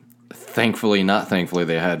thankfully, not thankfully,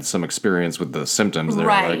 they had some experience with the symptoms. They're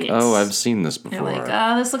Right. like, oh, I've seen this before. They're like,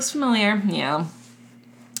 oh, this looks familiar. Yeah.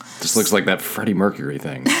 This looks like that Freddie Mercury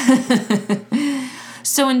thing.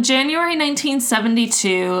 So in January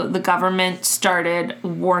 1972, the government started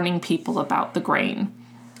warning people about the grain.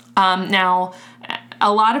 Now,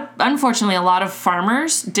 unfortunately, a lot of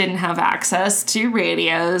farmers didn't have access to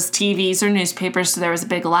radios, TVs, or newspapers, so there was a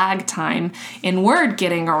big lag time in word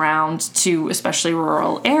getting around to especially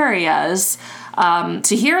rural areas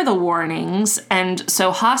to hear the warnings. And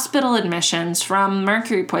so hospital admissions from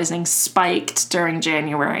mercury poisoning spiked during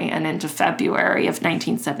January and into February of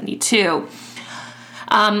 1972.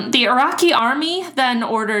 The Iraqi army then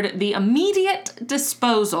ordered the immediate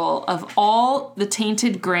disposal of all the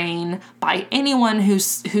tainted grain by anyone who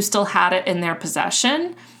still had it in their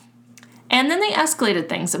possession. And then they escalated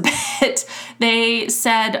things a bit. They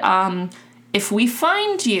said, if we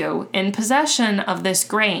find you in possession of this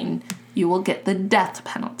grain, you will get the death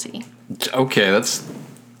penalty. Okay,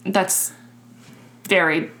 That's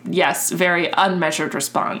very unmeasured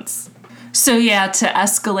response. So yeah, to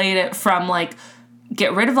escalate it from like,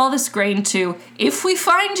 get rid of all this grain to, if we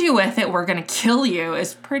find you with it, we're going to kill you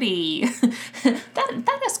is pretty...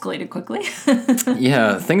 that escalated quickly.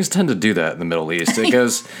 Yeah, things tend to do that in the Middle East.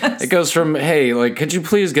 It goes from, hey, like, could you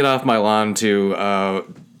please get off my lawn to,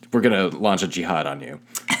 we're going to launch a jihad on you.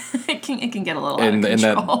 It can get a little out of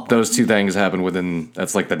control. And those two things happen within,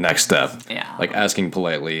 that's like the next step. Yeah. Like asking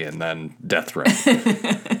politely and then death threat.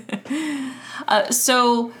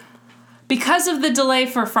 So... because of the delay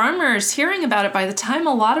for farmers hearing about it, by the time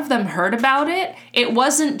a lot of them heard about it, it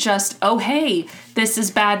wasn't just, oh, hey, this is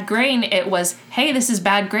bad grain. It was, hey, this is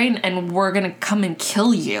bad grain, and we're going to come and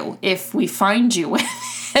kill you if we find you with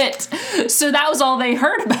it. So that was all they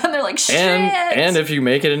heard about. They're like, shit. And if you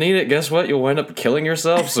make it and eat it, guess what? You'll wind up killing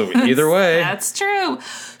yourself. So either way. That's true.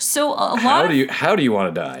 So how do you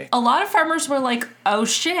want to die? A lot of farmers were like, oh,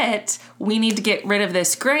 shit, we need to get rid of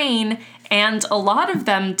this grain. And a lot of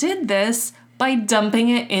them did this by dumping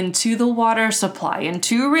it into the water supply,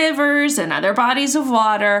 into rivers and other bodies of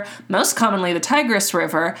water, most commonly the Tigris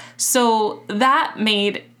River. So that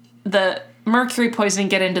made the mercury poisoning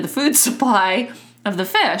get into the food supply of the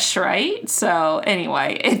fish, right? So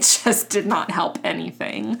anyway, it just did not help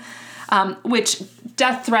anything, which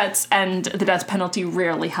death threats and the death penalty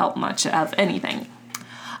rarely help much of anything.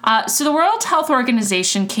 So the World Health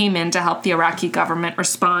Organization came in to help the Iraqi government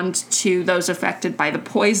respond to those affected by the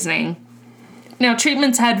poisoning. Now,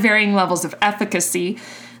 treatments had varying levels of efficacy.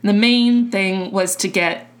 The main thing was to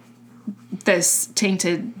get this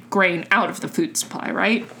tainted grain out of the food supply,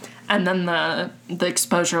 right? And then the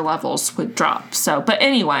exposure levels would drop. But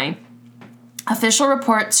anyway, official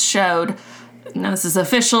reports showed... Now, this is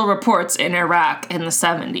official reports in Iraq in the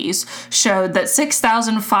 70s, showed that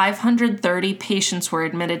 6,530 patients were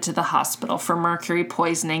admitted to the hospital for mercury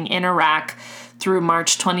poisoning in Iraq through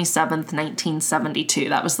March 27th, 1972.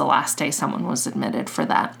 That was the last day someone was admitted for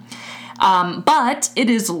that. But it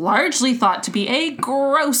is largely thought to be a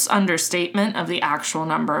gross understatement of the actual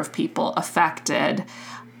number of people affected.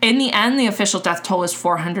 In the end, the official death toll is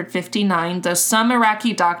 459, though some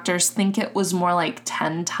Iraqi doctors think it was more like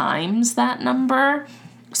 10 times that number.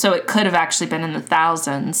 So it could have actually been in the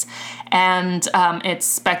thousands. And it's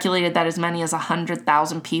speculated that as many as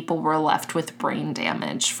 100,000 people were left with brain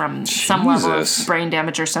damage from some level of brain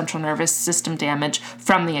damage or central nervous system damage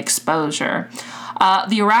from the exposure.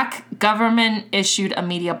 The Iraq government issued a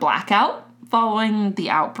media blackout following the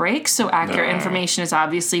outbreak, so accurate information is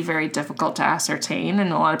obviously very difficult to ascertain,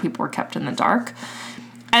 and a lot of people were kept in the dark.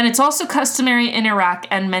 And it's also customary in Iraq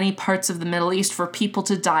and many parts of the Middle East for people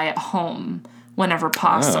to die at home whenever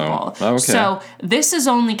possible. Oh, okay. So this is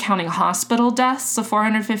only counting hospital deaths of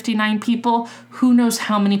 459 people. Who knows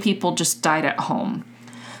how many people just died at home?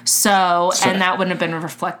 So and that wouldn't have been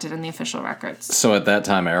reflected in the official records. So at that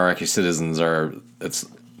time, Iraqi citizens it's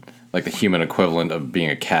like the human equivalent of being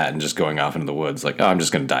a cat and just going off into the woods, like, oh, I'm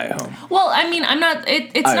just going to die at home. Well, I mean, I'm not,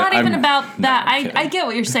 it's not even about that. I get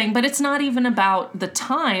what you're saying, but it's not even about the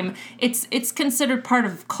time. It's considered part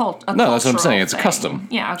of No, that's what I'm saying. It's a custom.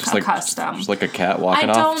 Yeah, just like, custom. Just like a cat walking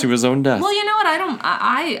off to his own death. Well, you know what?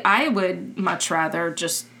 I would much rather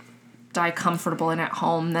just die comfortable and at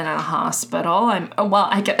home than in a hospital.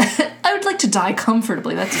 I would like to die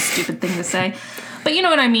comfortably. That's a stupid thing to say. But you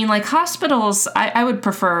know what I mean? Like hospitals, I would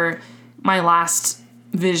prefer my last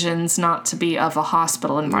visions not to be of a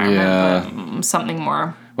hospital environment, but something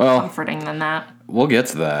more comforting than that. We'll get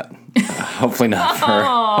to that. Hopefully not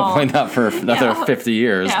for another 50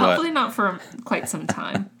 years. Yeah, but hopefully not for quite some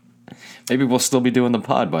time. Maybe we'll still be doing the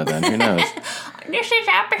pod by then. Who knows? This is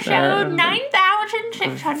episode 9000.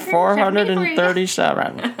 4,673.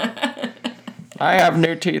 437. I have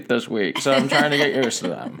new teeth this week, so I'm trying to get used to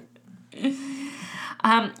them.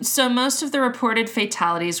 So most of the reported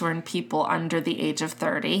fatalities were in people under the age of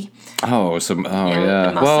 30. Oh, yeah.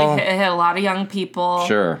 It mostly hit a lot of young people.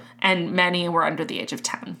 Sure. And many were under the age of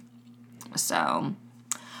 10. So,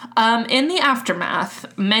 in the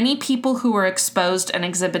aftermath, many people who were exposed and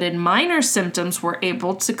exhibited minor symptoms were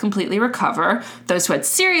able to completely recover. Those who had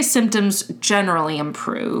serious symptoms generally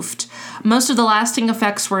improved. Most of the lasting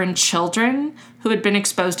effects were in children who had been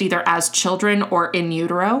exposed either as children or in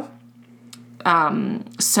utero.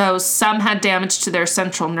 So some had damage to their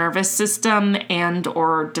central nervous system and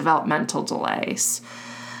or developmental delays.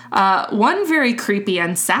 One very creepy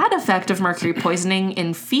and sad effect of mercury poisoning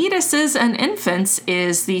in fetuses and infants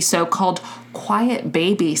is the so-called quiet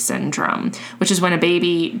baby syndrome, which is when a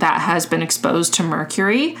baby that has been exposed to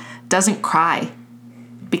mercury doesn't cry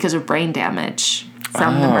because of brain damage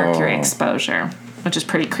from the mercury exposure, which is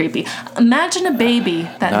pretty creepy. Imagine a baby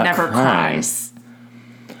that never cries.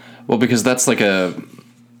 Well, because that's like and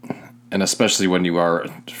especially when you are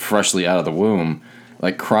freshly out of the womb,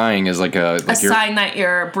 like crying is like a sign that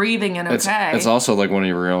you're breathing and okay. It's also like one of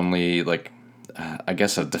your only, like, I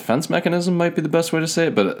guess a defense mechanism might be the best way to say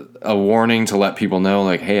it, but a warning to let people know,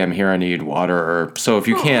 like, hey, I'm here, I need water, or so if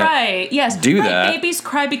you can't do that. Babies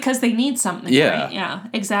cry because they need something. Yeah. Right? Yeah,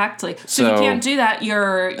 exactly. So if you can't do that,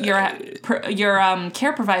 your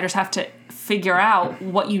care providers have to figure out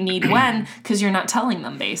what you need when, because you're not telling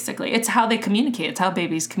them, basically. It's how they communicate. It's how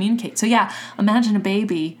babies communicate. So yeah, imagine a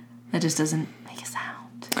baby that just doesn't make a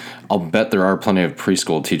sound. I'll bet there are plenty of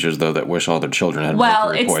preschool teachers, though, that wish all their children had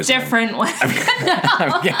mercury poisoning. Well, it's different.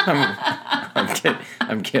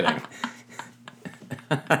 I'm kidding.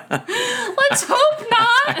 Let's hope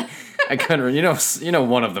not. I couldn't. You know,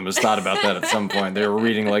 one of them has thought about that at some point. They were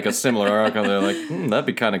reading like a similar article. They're like, that'd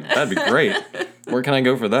be great. Where can I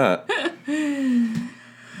go for that?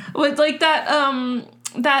 With like that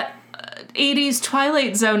 80s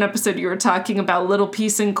Twilight Zone episode you were talking about, Little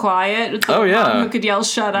Peace and Quiet. With the mom who could yell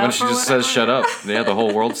 "shut up" when she just says "shut up." Yeah, the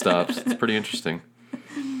whole world stops. It's pretty interesting.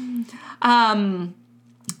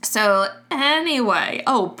 So anyway,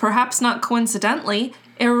 perhaps not coincidentally,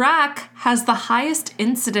 Iraq has the highest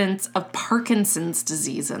incidence of Parkinson's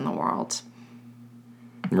disease in the world.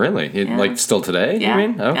 Really? Like still today, you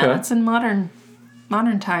mean? Okay. Yeah, it's in modern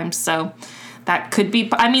times, so that could be...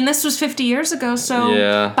 I mean, this was 50 years ago, so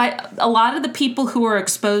by a lot of the people who were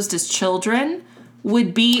exposed as children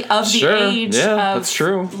would be of the age of... that's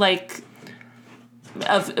true. Like...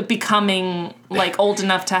 of becoming like old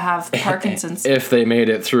enough to have Parkinson's. If they made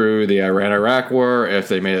it through the Iran-Iraq War, if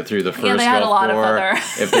they made it through the first Gulf War,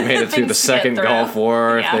 if they made it through the second Gulf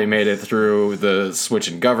War, if they made it through the switch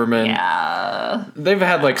in government. Yeah. They've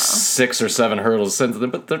had like 6 or 7 hurdles since then,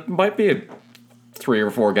 but there might be 3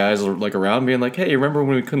 or 4 guys like around being like, hey, you remember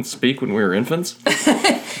when we couldn't speak when we were infants?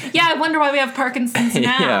 Yeah, I wonder why we have Parkinson's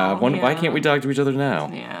now. Why can't we talk to each other now?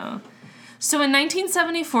 Yeah. So in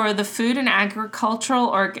 1974, the Food and Agriculture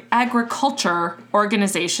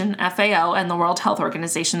Organization, FAO, and the World Health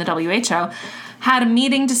Organization, the WHO, had a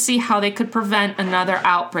meeting to see how they could prevent another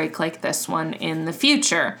outbreak like this one in the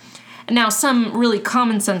future. Now, some really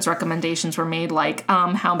common sense recommendations were made, like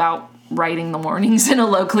how about writing the warnings in a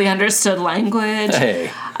locally understood language? Hey,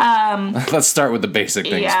 let's start with the basic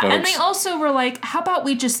things, folks. And they also were like, how about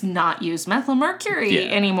we just not use methylmercury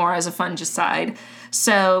anymore as a fungicide?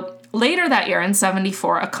 So... later that year, in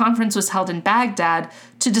 1974, a conference was held in Baghdad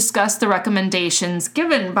to discuss the recommendations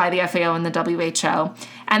given by the FAO and the WHO.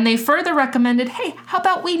 And they further recommended, hey, how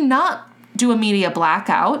about we not do a media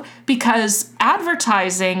blackout? Because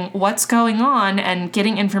advertising what's going on and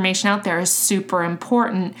getting information out there is super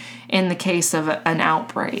important in the case of an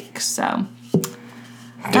outbreak. So,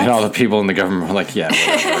 and all the people in the government were like, yeah,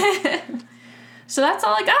 whatever. So that's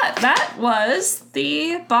all I got. That was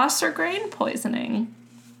the Bosser grain poisoning.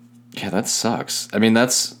 Yeah, that sucks. I mean,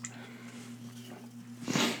 that's...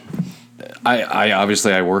 I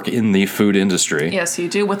obviously I work in the food industry. Yes, you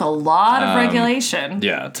do, with a lot of regulation.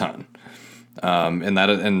 Yeah, a ton.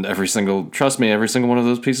 And every single one of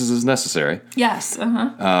those pieces is necessary. Yes.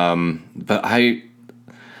 But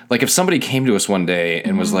if somebody came to us one day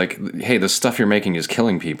and was like, "Hey, the stuff you're making is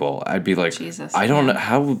killing people," I'd be like, Jesus, I don't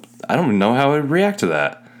know how I'd react to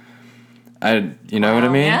that. You know what I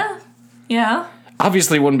mean? Yeah.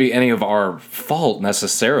 Obviously, it wouldn't be any of our fault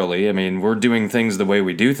necessarily. I mean, we're doing things the way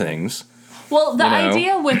we do things. Well, the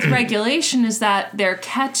idea with regulation is that they're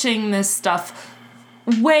catching this stuff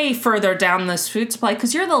way further down this food supply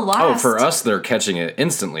because you're the last. Oh, for us, they're catching it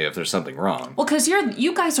instantly if there's something wrong. Well, because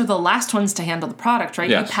you guys are the last ones to handle the product, right?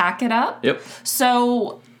 Yes. You pack it up. Yep.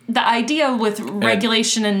 So the idea with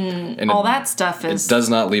regulation and all that stuff is... It does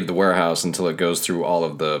not leave the warehouse until it goes through all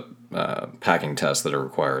of the packing tests that are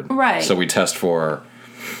required. Right. So we test for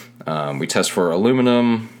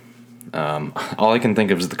aluminum. All I can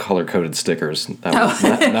think of is the color-coded stickers.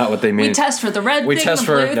 Not what they mean. We test for the red thing, the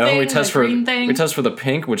blue thing, the green thing. We test for the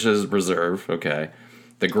pink, which is reserve. Okay.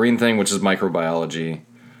 The green thing, which is microbiology.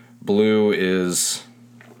 Blue is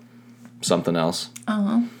something else.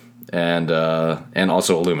 Uh-huh. And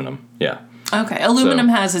also aluminum. Yeah. Okay. Aluminum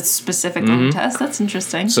has its specific own test. That's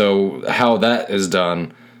interesting. So how that is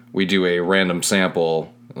done, we do a random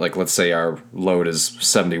sample. Like, let's say our load is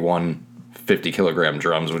 71 50-kilogram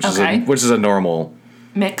drums, which is a normal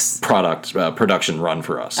mix production run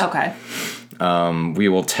for us. Okay. We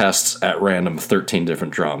will test at random 13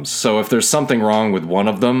 different drums. So if there's something wrong with one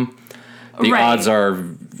of them, the odds are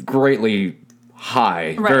greatly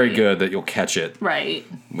high, very good that you'll catch it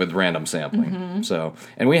with random sampling. Mm-hmm. So,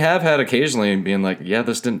 and we have had occasionally being like, yeah,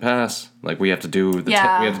 this didn't pass. Like we have to do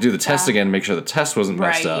the test again to make sure the test wasn't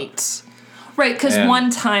messed up. Right, because one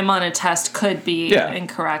time on a test could be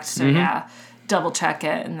incorrect. So double check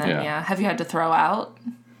it, and then have you had to throw out?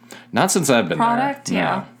 Not since I've been product? there.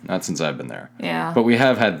 Yeah, no, not since I've been there. Yeah, but we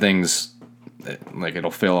have had things like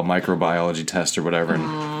it'll fail a microbiology test or whatever,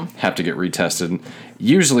 and have to get retested.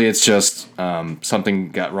 Usually, it's just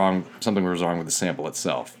something was wrong with the sample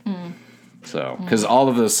itself. So, because all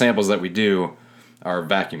of the samples that we do are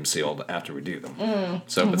vacuum sealed after we do them.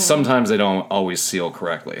 So, but sometimes they don't always seal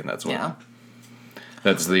correctly, and that's what. Yeah.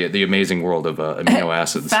 That's the amazing world of amino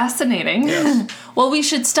acids. Fascinating. Yes. Well, we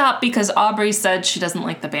should stop because Aubrey said she doesn't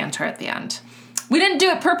like the banter at the end. We didn't do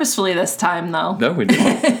it purposefully this time, though. No, we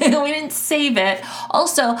didn't. We didn't save it.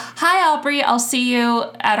 Also, hi, Aubrey. I'll see you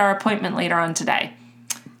at our appointment later on today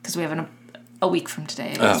because we have a week from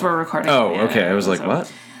today as we're recording. Oh, okay. I was like,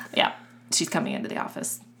 what? Yeah. She's coming into the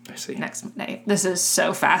office. I see. Next Monday. This is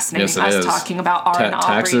so fascinating. Yes, it is. Talking about our and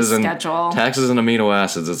Aubrey's schedule. Taxes and amino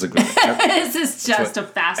acids. It's this is just a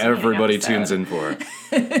fascinating everybody episode. tunes in for.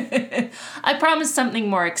 I promise something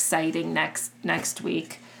more exciting next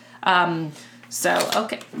week. Okay.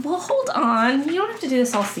 Well, hold on. You don't have to do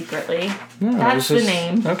this all secretly. No, that's the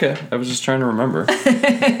name. Okay. I was just trying to remember.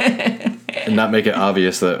 And not make it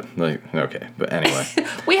obvious that, okay. But anyway.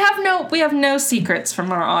 We have no secrets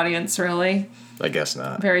from our audience, really. I guess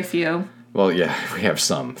not. Very few. Well, yeah, we have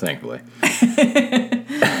some, thankfully.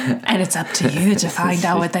 And it's up to you to find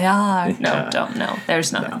out what they are. No, don't. No,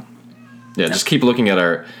 there's nothing. No. Yeah, just keep looking at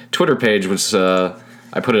our Twitter page, which I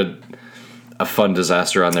put a fun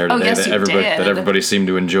disaster on there today that everybody seemed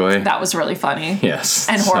to enjoy. That was really funny. Yes.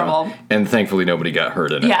 And horrible. And thankfully nobody got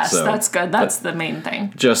hurt in it. Yes, that's good. That's the main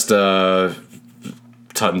thing. Just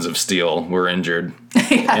tons of steel were injured.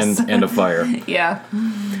 Yes. and a fire. Yeah.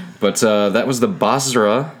 But that was the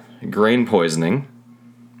Basra grain poisoning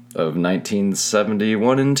of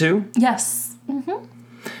 1971 and 2. Yes. Mm-hmm.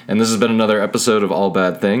 And this has been another episode of All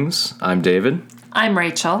Bad Things. I'm David. I'm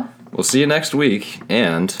Rachel. We'll see you next week,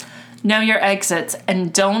 and... Know your exits,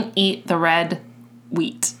 and don't eat the red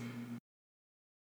wheat.